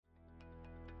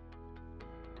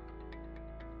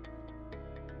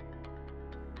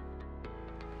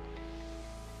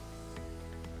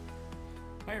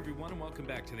Hi, everyone, and welcome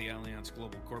back to the Allianz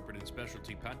Global Corporate and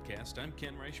Specialty Podcast. I'm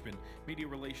Ken Reichman, Media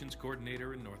Relations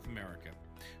Coordinator in North America.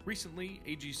 Recently,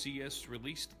 AGCS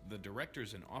released the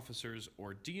Directors and Officers,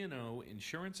 or D&O,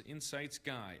 Insurance Insights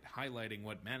Guide, highlighting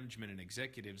what management and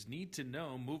executives need to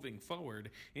know moving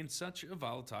forward in such a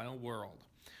volatile world.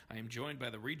 I am joined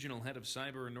by the Regional Head of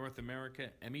Cyber in North America,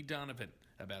 Emmy Donovan,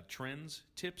 about trends,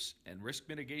 tips, and risk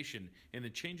mitigation in the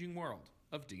changing world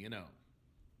of D&O.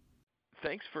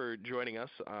 Thanks for joining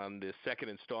us on the second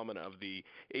installment of the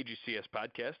AGCS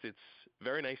podcast. It's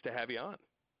very nice to have you on.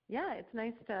 Yeah, it's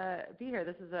nice to be here.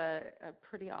 This is a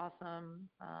pretty awesome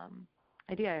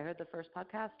idea. I heard the first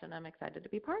podcast, and I'm excited to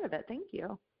be part of it. Thank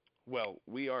you. Well,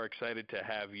 we are excited to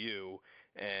have you,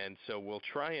 and so we'll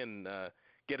try and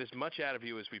get as much out of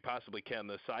you as we possibly can.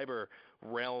 The cyber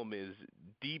realm is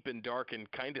deep and dark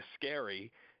and kind of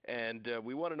scary, and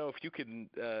we want to know if you can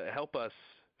help us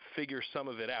figure some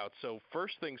of it out. So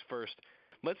first things first,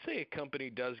 let's say a company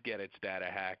does get its data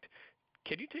hacked.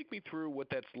 Can you take me through what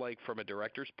that's like from a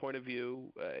director's point of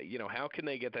view? How can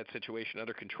they get that situation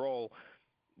under control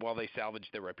while they salvage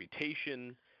their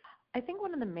reputation? I think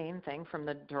one of the main things from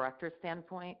the director's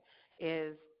standpoint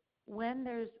is when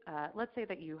there's, let's say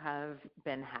that you have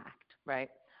been hacked, right?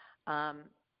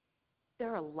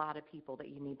 There are a lot of people that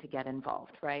you need to get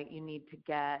involved, right? You need to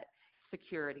get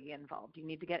security involved. You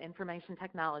need to get information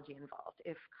technology involved.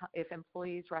 If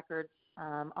employees' records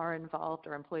are involved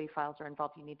or employee files are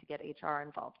involved, you need to get HR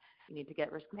involved. You need to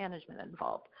get risk management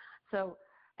involved. So,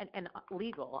 and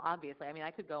legal, obviously. I mean,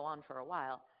 I could go on for a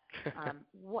while.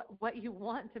 What you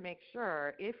want to make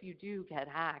sure if you do get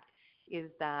hacked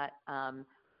is that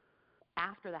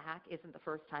after the hack isn't the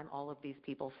first time all of these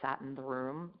people sat in the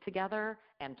room together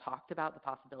and talked about the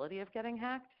possibility of getting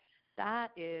hacked.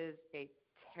 That is a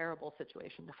terrible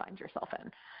situation to find yourself in.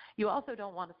 You also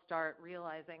don't want to start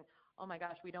realizing, oh my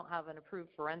gosh, we don't have an approved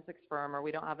forensics firm, or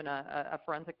we don't have a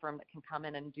forensic firm that can come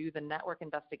in and do the network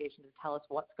investigation to tell us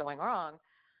what's going wrong.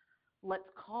 Let's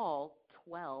call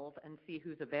 12 and see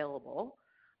who's available.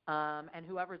 And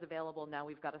whoever's available, now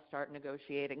we've got to start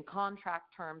negotiating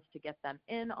contract terms to get them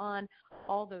in on,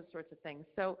 all those sorts of things.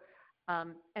 So,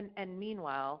 and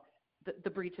meanwhile,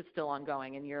 the breach is still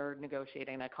ongoing, and you're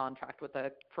negotiating a contract with a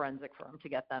forensic firm to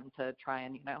get them to try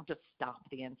and, just stop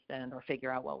the incident or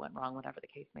figure out what went wrong, whatever the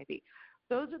case may be.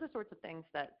 Those are the sorts of things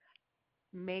that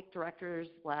make directors'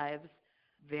 lives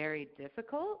very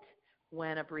difficult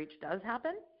when a breach does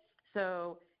happen.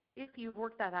 So if you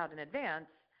work that out in advance,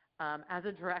 as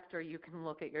a director, you can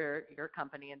look at your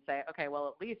company and say, okay, well,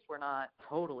 at least we're not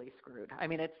totally screwed. I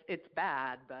mean, it's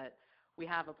bad, but we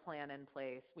have a plan in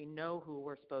place. We know who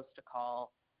we're supposed to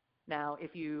call. Now,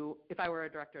 if I were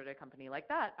a director at a company like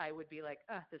that, I would be like,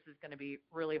 this is going to be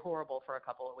really horrible for a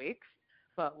couple of weeks,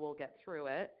 but we'll get through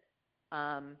it.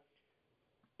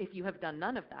 If you have done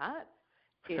none of that,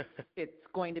 it's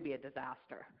going to be a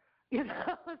disaster.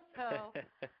 So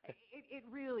it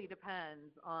really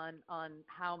depends on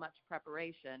how much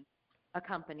preparation a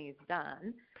company's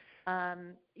done.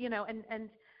 And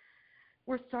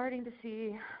we're starting to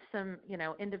see some,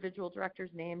 individual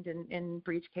directors named in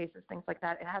breach cases, things like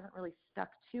that. It hasn't really stuck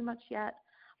too much yet.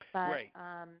 But, right.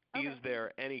 Is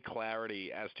there any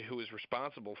clarity as to who is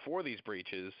responsible for these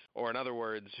breaches? Or in other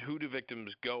words, who do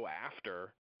victims go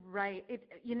after? Right. It's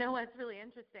really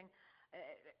interesting.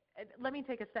 Let me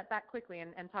take a step back quickly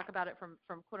and talk about it from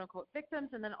quote-unquote victims,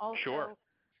 and then also Sure.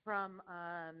 from,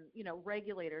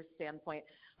 regulators' standpoint.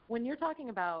 When you're talking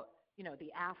about,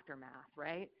 the aftermath,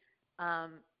 right?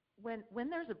 When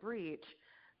there's a breach,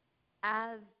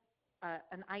 as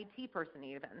an IT person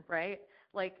even, right,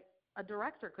 like a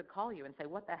director could call you and say,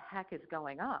 what the heck is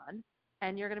going on?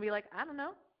 And you're going to be like, I don't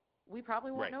know. We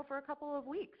probably won't know for a couple of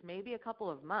weeks, maybe a couple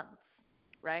of months,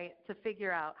 right, to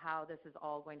figure out how this is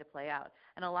all going to play out.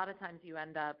 And a lot of times you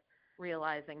end up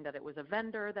realizing that it was a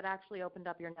vendor that actually opened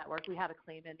up your network. We had a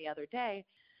claim in the other day.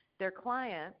 Their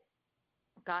client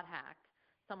got hacked.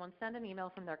 Someone sent an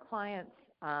email from their client's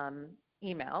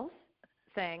emails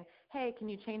saying, hey, can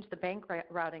you change the bank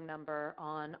routing number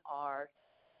on our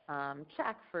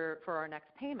check for our next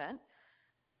payment?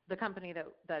 The company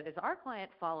that is our client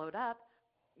followed up,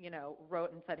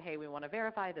 wrote and said, hey, we want to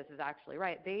verify this is actually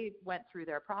right. They went through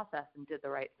their process and did the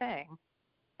right thing,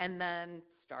 and then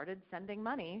started sending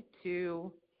money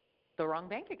to the wrong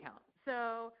bank account.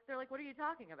 So they're like, what are you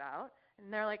talking about?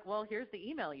 And they're like, well, here's the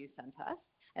email you sent us.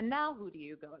 And now who do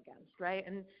you go against, right?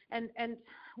 And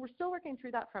we're still working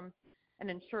through that from an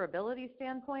insurability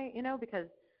standpoint, because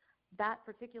that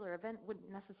particular event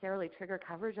wouldn't necessarily trigger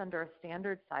coverage under a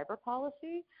standard cyber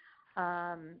policy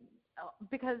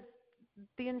because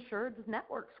the insured's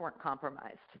networks weren't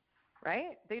compromised.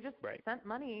 right? They just Right. sent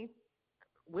money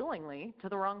willingly to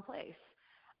the wrong place.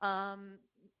 And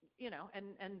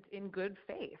in good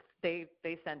faith, they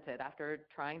sent it after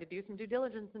trying to do some due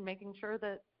diligence and making sure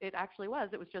that it actually was.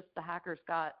 It was just the hackers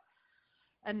got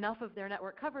enough of their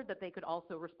network covered that they could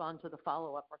also respond to the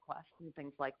follow-up requests and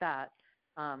things like that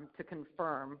to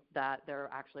confirm that there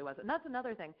actually was. And that's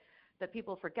another thing that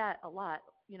people forget a lot.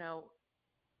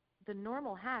 The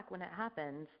normal hack, when it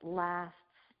happens, lasts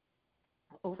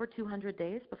over 200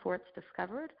 days before it's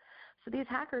discovered. So these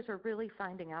hackers are really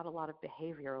finding out a lot of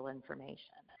behavioral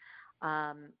information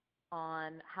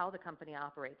on how the company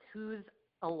operates, who's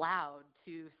allowed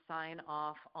to sign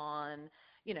off on,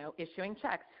 issuing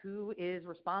checks, who is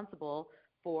responsible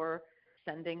for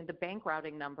sending the bank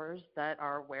routing numbers that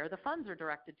are where the funds are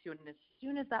directed to. And as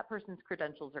soon as that person's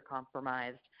credentials are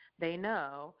compromised, they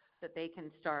know that they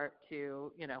can start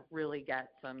to, really get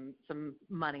some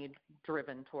money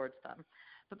driven towards them.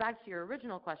 But back to your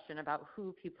original question about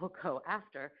who people go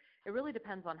after, it really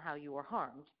depends on how you were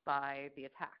harmed by the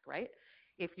attack, right?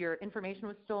 If your information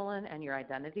was stolen and your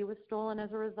identity was stolen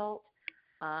as a result,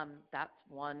 that's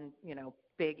one,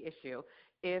 big issue.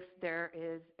 If there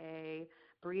is a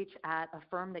breach at a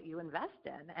firm that you invest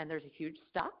in and there's a huge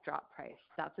stock drop price,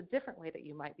 that's a different way that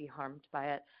you might be harmed by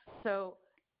it. So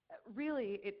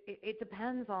really, it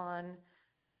depends on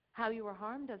how you were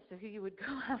harmed as to who you would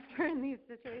go after in these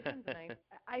situations. And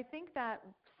I think that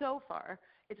so far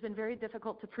it's been very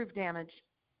difficult to prove damage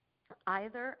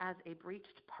either as a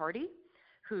breached party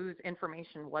whose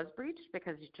information was breached,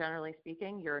 because generally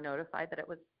speaking, you're notified that it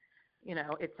was,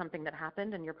 it's something that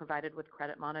happened and you're provided with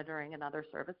credit monitoring and other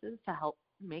services to help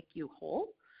make you whole.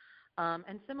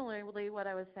 And similarly, what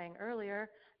I was saying earlier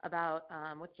about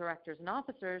with directors and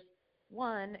officers,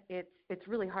 one, it's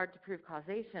really hard to prove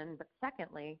causation, but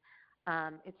secondly,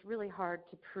 it's really hard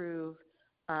to prove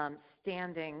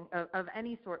standing of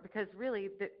any sort, because really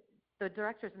the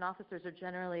directors and officers are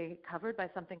generally covered by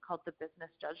something called the business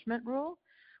judgment rule,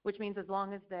 which means as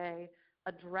long as they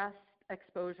address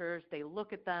exposures, they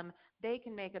look at them, they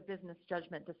can make a business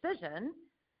judgment decision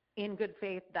in good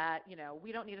faith that,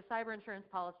 we don't need a cyber insurance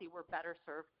policy, we're better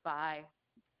served by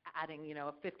adding,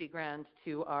 $50,000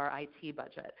 to our IT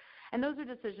budget. And those are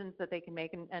decisions that they can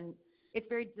make, and it's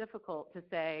very difficult to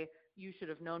say you should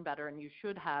have known better and you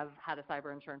should have had a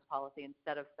cyber insurance policy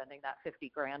instead of spending that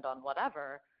 $50,000 on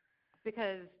whatever,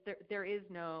 because there is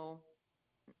no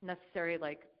necessary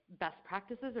best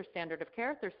practices or standard of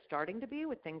care. There's starting to be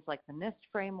with things like the NIST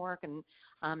framework, and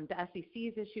the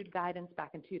SEC's issued guidance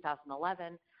back in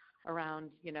 2011 around,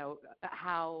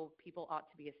 how people ought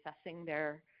to be assessing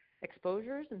their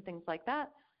exposures and things like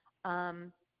that.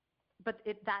 But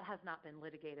that has not been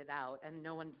litigated out, and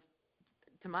no one's,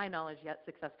 to my knowledge, yet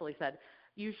successfully said,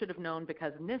 you should have known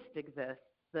because NIST exists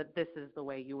that this is the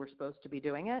way you were supposed to be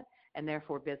doing it, and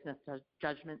therefore business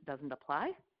judgment doesn't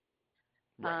apply.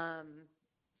 Right.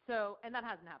 And that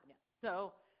hasn't happened yet.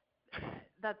 So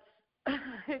that's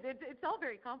it's all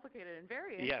very complicated and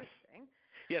very interesting.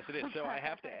 Yes, it is. So I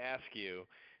have to ask you,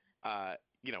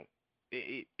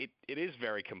 it is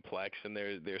very complex, and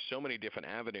there's so many different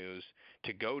avenues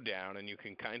to go down, and you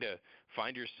can kind of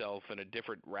find yourself in a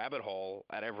different rabbit hole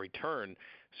at every turn.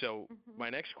 So my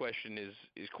next question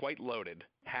is quite loaded.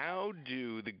 How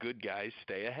do the good guys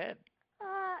stay ahead?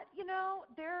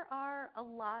 There are a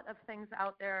lot of things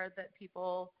out there that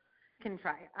people can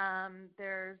try.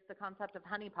 There's the concept of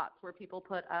honeypots, where people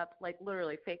put up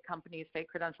literally fake companies, fake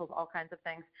credentials, all kinds of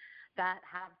things that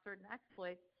have certain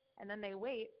exploits, and then they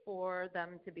wait for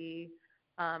them to be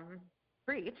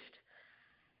breached.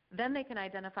 Then they can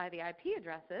identify the IP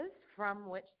addresses from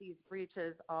which these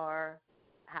breaches are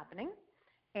happening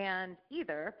and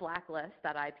either blacklist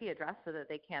that IP address so that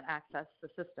they can't access the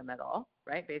system at all,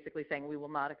 right? Basically saying we will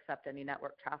not accept any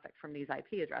network traffic from these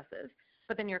IP addresses.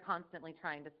 But then you're constantly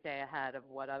trying to stay ahead of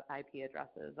what IP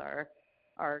addresses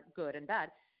are good and bad.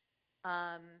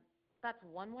 That's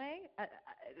one way.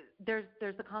 There's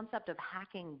the concept of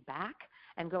hacking back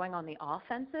and going on the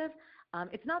offensive.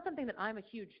 It's not something that I'm a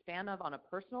huge fan of on a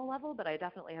personal level, but I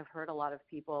definitely have heard a lot of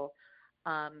people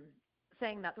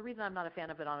saying that. The reason I'm not a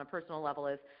fan of it on a personal level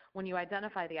is when you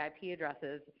identify the IP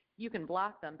addresses, you can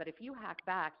block them, but if you hack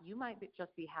back, you might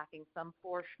just be hacking some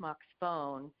poor schmuck's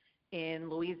phone in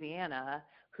Louisiana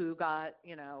who got,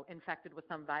 infected with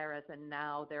some virus, and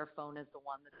now their phone is the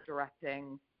one that's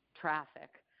directing traffic,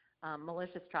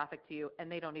 malicious traffic to you,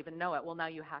 and they don't even know it. Well, now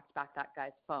you hacked back that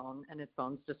guy's phone, and his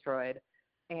phone's destroyed,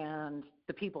 and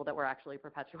the people that were actually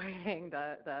perpetuating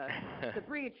the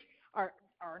breach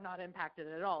are not impacted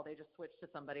at all. They just switch to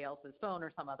somebody else's phone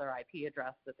or some other IP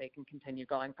address that they can continue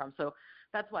going from. So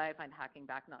that's why I find hacking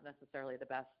back not necessarily the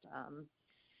best,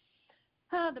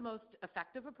 the most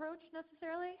effective approach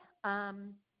necessarily.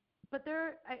 But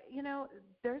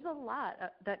there's a lot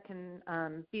that can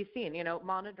be seen.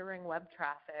 Monitoring web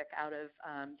traffic out of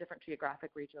different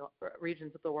geographic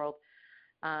regions of the world.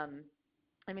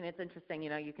 It's interesting.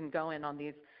 You can go in on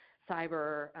these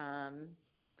cyber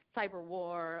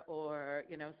war or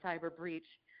cyber breach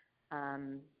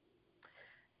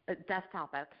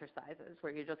desktop exercises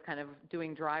where you're just kind of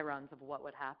doing dry runs of what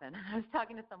would happen. I was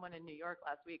talking to someone in New York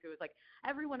last week who was like,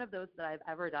 every one of those that I've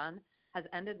ever done has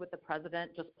ended with the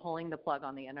president just pulling the plug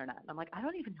on the internet. And I'm like, I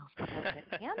don't even know if the president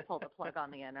can pull the plug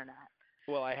on the internet.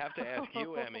 Well, I have to ask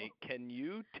you, Emmy, can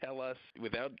you tell us,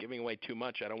 without giving away too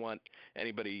much, I don't want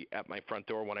anybody at my front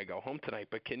door when I go home tonight,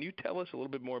 but can you tell us a little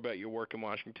bit more about your work in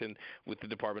Washington with the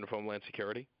Department of Homeland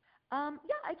Security? Yeah,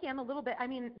 I can a little bit.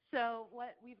 So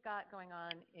what we've got going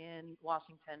on in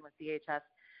Washington with DHS,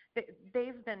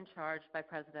 they've been charged by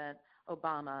President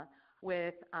Obama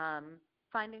with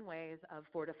finding ways of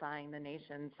fortifying the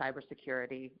nation's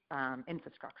cybersecurity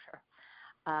infrastructure.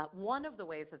 One of the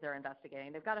ways that they're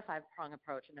investigating, they've got a 5-prong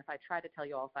approach, and if I try to tell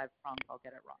you all 5 prongs, I'll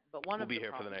get it wrong. But one we'll of be the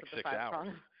here for the next 6 5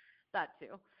 hours. That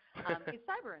too, is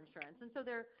cyber insurance. And so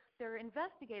they're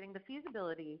investigating the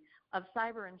feasibility of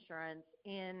cyber insurance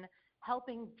in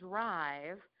helping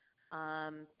drive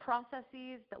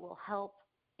processes that will help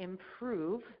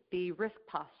improve the risk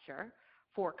posture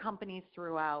for companies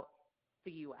throughout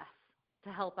the U.S.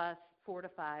 to help us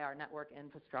fortify our network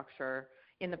infrastructure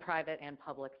in the private and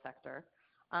public sector.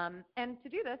 And to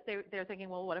do this, they're thinking,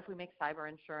 well, what if we make cyber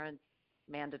insurance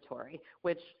mandatory,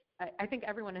 which I think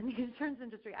everyone in the insurance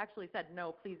industry actually said,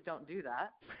 no, please don't do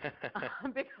that,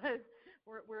 because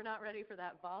we're not ready for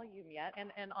that volume yet.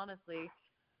 And honestly,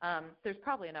 there's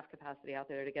probably enough capacity out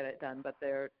there to get it done, but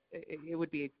it would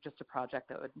be just a project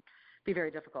that would be very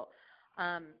difficult.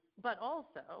 But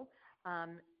also,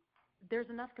 there's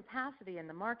enough capacity in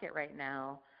the market right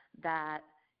now that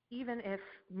even if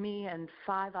me and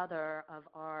 5 other of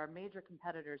our major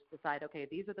competitors decide, okay,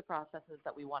 these are the processes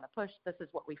that we want to push, this is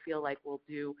what we feel like will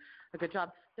do a good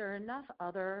job, there are enough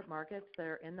other markets that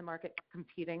are in the market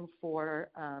competing for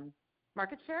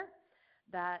market share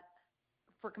that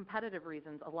for competitive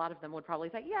reasons, a lot of them would probably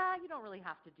say, yeah, you don't really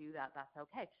have to do that, that's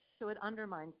okay. So it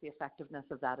undermines the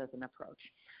effectiveness of that as an approach.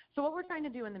 So what we're trying to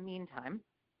do in the meantime,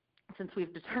 since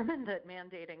we've determined that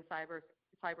mandating cyber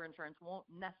insurance won't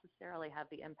necessarily have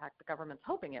the impact the government's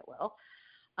hoping it will,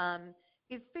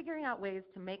 is figuring out ways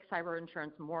to make cyber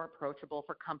insurance more approachable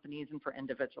for companies and for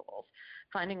individuals,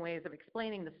 finding ways of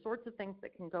explaining the sorts of things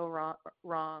that can go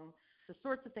wrong, the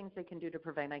sorts of things they can do to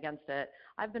prevent against it.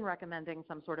 I've been recommending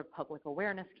some sort of public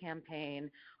awareness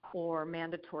campaign or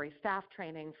mandatory staff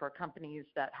training for companies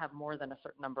that have more than a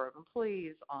certain number of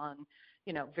employees on,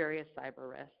 various cyber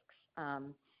risks,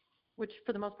 which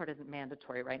for the most part isn't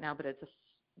mandatory right now, but it's a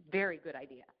very good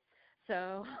idea.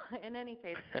 So in any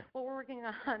case, what we're working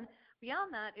on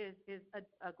beyond that is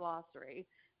a glossary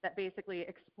that basically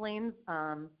explains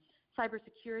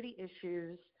cybersecurity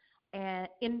issues and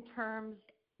in terms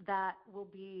that will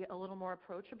be a little more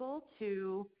approachable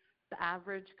to the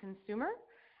average consumer,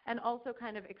 and also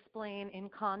kind of explain in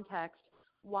context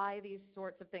why these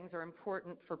sorts of things are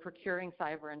important for procuring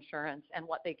cyber insurance and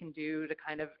what they can do to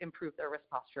kind of improve their risk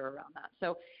posture around that.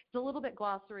 So it's a little bit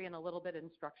glossary and a little bit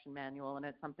instruction manual, and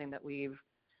it's something that we've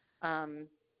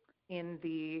in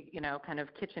the kind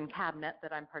of kitchen cabinet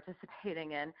that I'm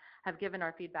participating in, have given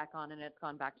our feedback on, and it's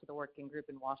gone back to the working group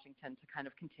in Washington to kind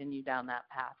of continue down that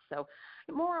path. So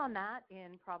more on that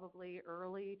in probably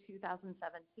early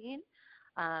 2017,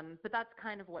 but that's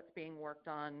kind of what's being worked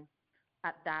on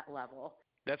at that level.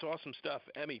 That's awesome stuff.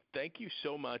 Emmy, thank you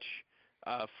so much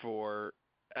for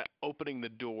opening the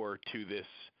door to this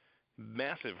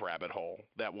massive rabbit hole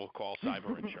that we'll call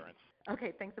cyber insurance.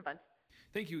 Okay, thanks a bunch.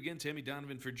 Thank you again to Emmy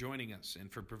Donovan for joining us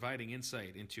and for providing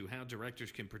insight into how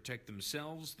directors can protect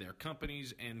themselves, their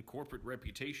companies, and corporate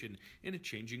reputation in a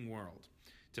changing world.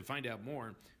 To find out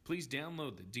more, please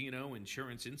download the D&O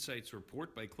Insurance Insights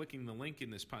Report by clicking the link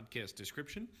in this podcast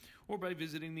description or by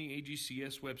visiting the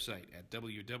AGCS website at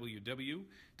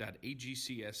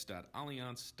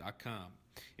www.agcs.allianz.com.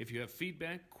 If you have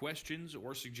feedback, questions,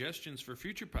 or suggestions for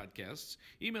future podcasts,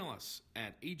 email us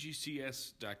at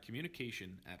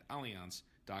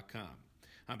agcs.communication@allianz.com.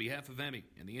 On behalf of Emmy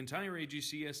and the entire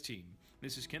AGCS team,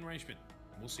 this is Ken Reichman.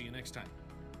 We'll see you next time.